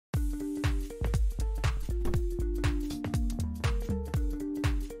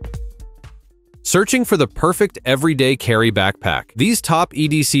Searching for the perfect everyday carry backpack. These top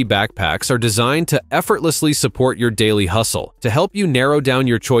EDC backpacks are designed to effortlessly support your daily hustle. To help you narrow down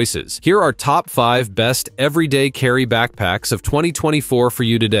your choices, here are top 5 best everyday carry backpacks of 2024 for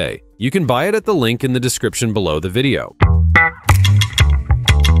you today. You can buy it at the link in the description below the video.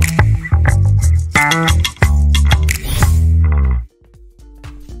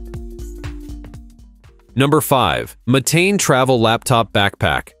 Number 5. Matein Travel Laptop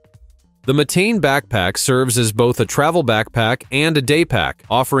Backpack. The Matein backpack serves as both a travel backpack and a day pack,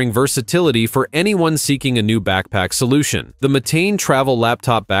 offering versatility for anyone seeking a new backpack solution. The Matein Travel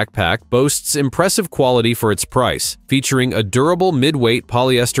Laptop Backpack boasts impressive quality for its price, featuring a durable mid-weight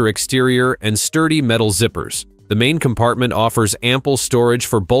polyester exterior and sturdy metal zippers. The main compartment offers ample storage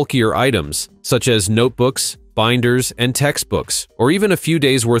for bulkier items, such as notebooks, binders, and textbooks, or even a few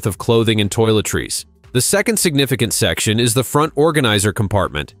days' worth of clothing and toiletries. The second significant section is the front organizer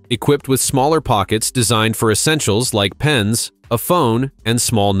compartment, equipped with smaller pockets designed for essentials like pens, a phone, and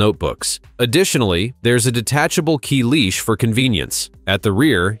small notebooks. Additionally, there's a detachable key leash for convenience. At the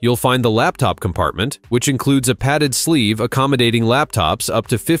rear, you'll find the laptop compartment, which includes a padded sleeve accommodating laptops up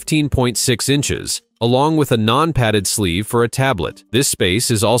to 15.6 inches, along with a non-padded sleeve for a tablet. This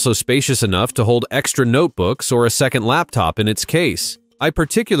space is also spacious enough to hold extra notebooks or a second laptop in its case. I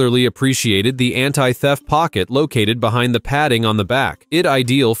particularly appreciated the anti-theft pocket located behind the padding on the back. It's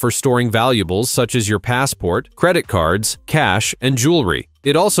ideal for storing valuables such as your passport, credit cards, cash, and jewelry.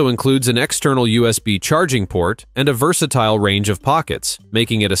 It also includes an external USB charging port and a versatile range of pockets,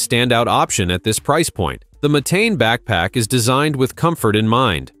 making it a standout option at this price point. The Matein backpack is designed with comfort in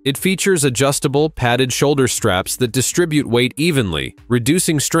mind. It features adjustable, padded shoulder straps that distribute weight evenly,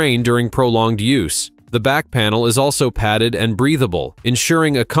 reducing strain during prolonged use. The back panel is also padded and breathable,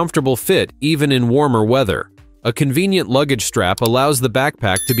 ensuring a comfortable fit even in warmer weather. A convenient luggage strap allows the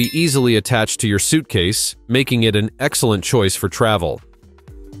backpack to be easily attached to your suitcase, making it an excellent choice for travel.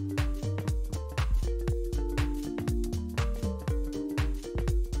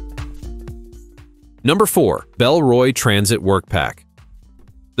 Number 4. Bellroy Transit Workpack.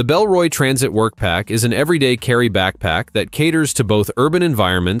 The Bellroy Transit Workpack is an everyday carry backpack that caters to both urban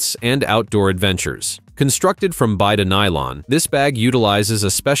environments and outdoor adventures. Constructed from Bita nylon, this bag utilizes a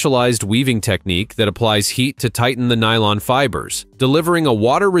specialized weaving technique that applies heat to tighten the nylon fibers, delivering a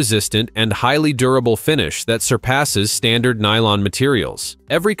water-resistant and highly durable finish that surpasses standard nylon materials.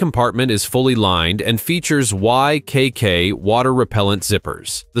 Every compartment is fully lined and features YKK water-repellent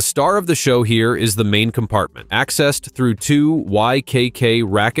zippers. The star of the show here is the main compartment, accessed through 2 YKK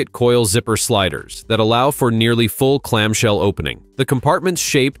racket coil zipper sliders that allow for nearly full clamshell opening. The compartment's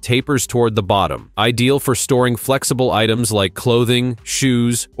shape tapers toward the bottom, ideal for storing flexible items like clothing,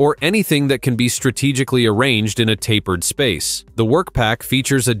 shoes, or anything that can be strategically arranged in a tapered space. The Workpack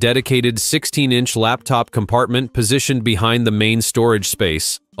features a dedicated 16-inch laptop compartment positioned behind the main storage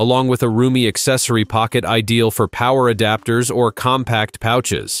space, along with a roomy accessory pocket ideal for power adapters or compact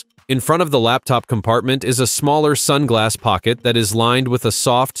pouches. In front of the laptop compartment is a smaller sunglass pocket that is lined with a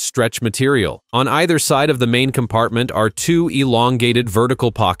soft stretch material. On either side of the main compartment are 2 elongated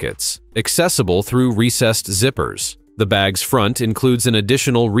vertical pockets, accessible through recessed zippers. The bag's front includes an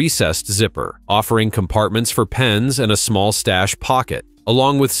additional recessed zipper, offering compartments for pens and a small stash pocket,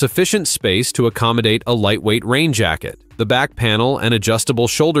 along with sufficient space to accommodate a lightweight rain jacket. The back panel and adjustable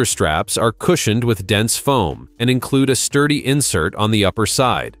shoulder straps are cushioned with dense foam and include a sturdy insert on the upper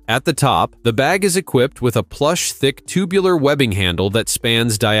side. At the top, the bag is equipped with a plush, thick tubular webbing handle that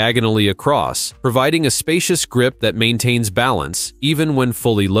spans diagonally across, providing a spacious grip that maintains balance even when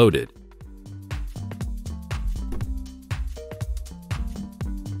fully loaded.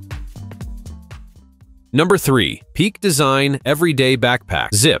 Number 3. Peak Design Everyday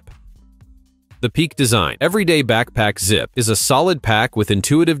Backpack Zip. The Peak Design Everyday Backpack Zip is a solid pack with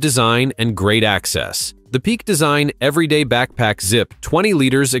intuitive design and great access. The Peak Design Everyday Backpack Zip 20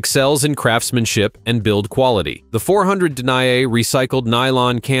 liters excels in craftsmanship and build quality. The 400 denier recycled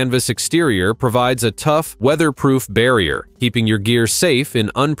nylon canvas exterior provides a tough, weatherproof barrier, keeping your gear safe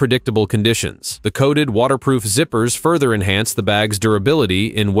in unpredictable conditions. The coated waterproof zippers further enhance the bag's durability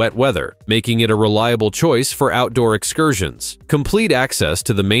in wet weather, making it a reliable choice for outdoor excursions. Complete access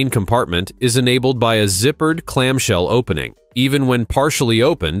to the main compartment is enabled by a zippered clamshell opening. Even when partially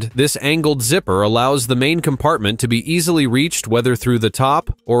opened, this angled zipper allows the main compartment to be easily reached whether through the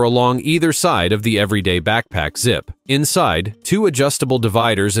top or along either side of the everyday backpack zip. Inside, two adjustable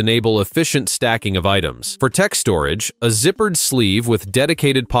dividers enable efficient stacking of items. For tech storage, a zippered sleeve with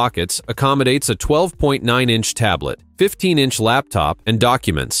dedicated pockets accommodates a 12.9-inch tablet, 15-inch laptop, and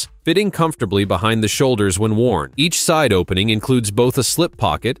documents, fitting comfortably behind the shoulders when worn. Each side opening includes both a slip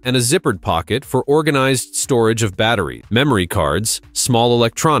pocket and a zippered pocket for organized storage of batteries, memory cards, small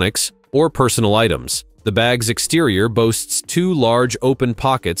electronics, or personal items. The bag's exterior boasts two large open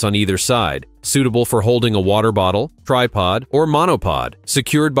pockets on either side, suitable for holding a water bottle, tripod, or monopod,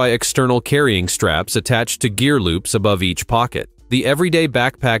 secured by external carrying straps attached to gear loops above each pocket. The Everyday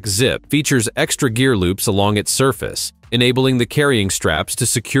Backpack Zip features extra gear loops along its surface, enabling the carrying straps to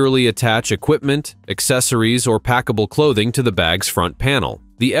securely attach equipment, accessories, or packable clothing to the bag's front panel.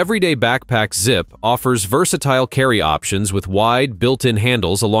 The Everyday Backpack Zip offers versatile carry options with wide, built-in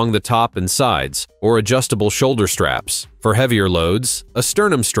handles along the top and sides, or adjustable shoulder straps. For heavier loads, a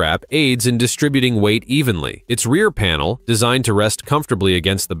sternum strap aids in distributing weight evenly. Its rear panel, designed to rest comfortably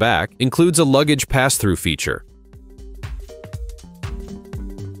against the back, includes a luggage pass-through feature.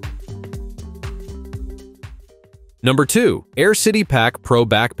 Number 2. AirCity Pack Pro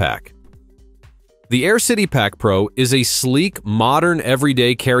Backpack. The AirCity Pack Pro is a sleek, modern,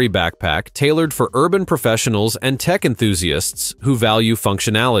 everyday carry backpack tailored for urban professionals and tech enthusiasts who value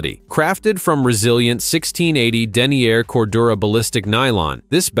functionality. Crafted from resilient 1680 denier cordura ballistic nylon,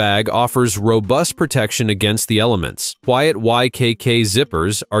 this bag offers robust protection against the elements. Quiet YKK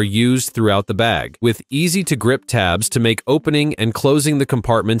zippers are used throughout the bag, with easy-to-grip tabs to make opening and closing the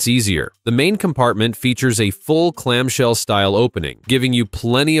compartments easier. The main compartment features a full clamshell-style opening, giving you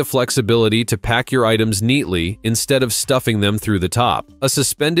plenty of flexibility to pack your items neatly instead of stuffing them through the top. A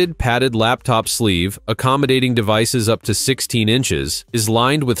suspended padded laptop sleeve, accommodating devices up to 16 inches, is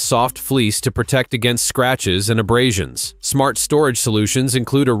lined with soft fleece to protect against scratches and abrasions. Smart storage solutions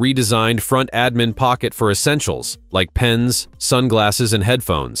include a redesigned front admin pocket for essentials, like pens, sunglasses, and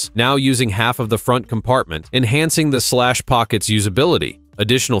headphones, now using half of the front compartment, enhancing the slash pocket's usability.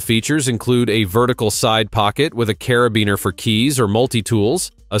 Additional features include a vertical side pocket with a carabiner for keys or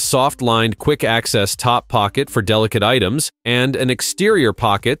multi-tools, a soft-lined quick-access top pocket for delicate items, and an exterior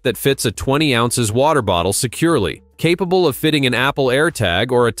pocket that fits a 20 ounces water bottle securely. Capable of fitting an Apple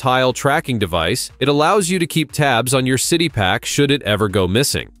AirTag or a Tile tracking device, it allows you to keep tabs on your CityPack should it ever go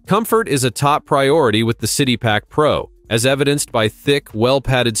missing. Comfort is a top priority with the CityPack Pro, as evidenced by thick,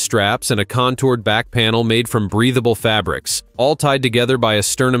 well-padded straps and a contoured back panel made from breathable fabrics, all tied together by a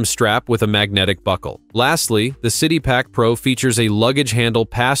sternum strap with a magnetic buckle. Lastly, the CityPack Pro features a luggage handle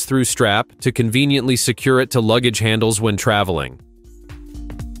pass-through strap to conveniently secure it to luggage handles when traveling.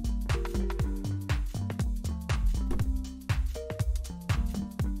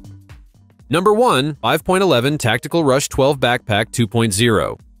 Number 1. 5.11 Tactical Rush 12 Backpack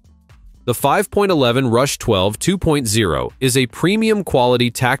 2.0. The 5.11 Rush 12 2.0 is a premium quality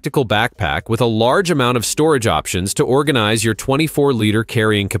tactical backpack with a large amount of storage options to organize your 24-liter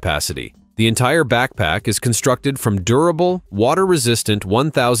carrying capacity. The entire backpack is constructed from durable, water-resistant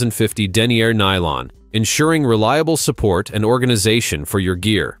 1050 denier nylon, ensuring reliable support and organization for your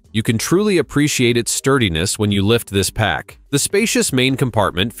gear. You can truly appreciate its sturdiness when you lift this pack. The spacious main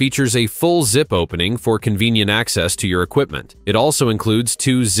compartment features a full zip opening for convenient access to your equipment. It also includes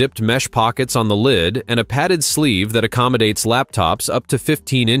two zipped mesh pockets on the lid and a padded sleeve that accommodates laptops up to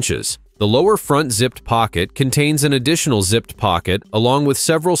 15 inches. The lower front zipped pocket contains an additional zipped pocket along with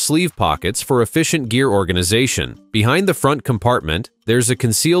several sleeve pockets for efficient gear organization. Behind the front compartment, there's a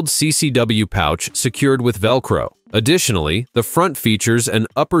concealed CCW pouch secured with Velcro. Additionally, the front features an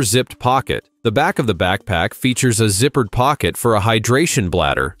upper zipped pocket. The back of the backpack features a zippered pocket for a hydration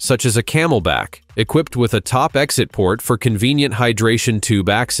bladder, such as a Camelback, equipped with a top exit port for convenient hydration tube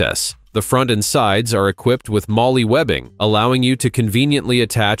access. The front and sides are equipped with MOLLE webbing, allowing you to conveniently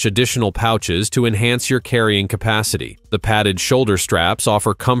attach additional pouches to enhance your carrying capacity. The padded shoulder straps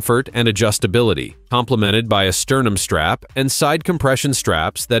offer comfort and adjustability, complemented by a sternum strap and side compression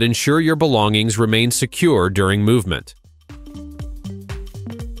straps that ensure your belongings remain secure during movement.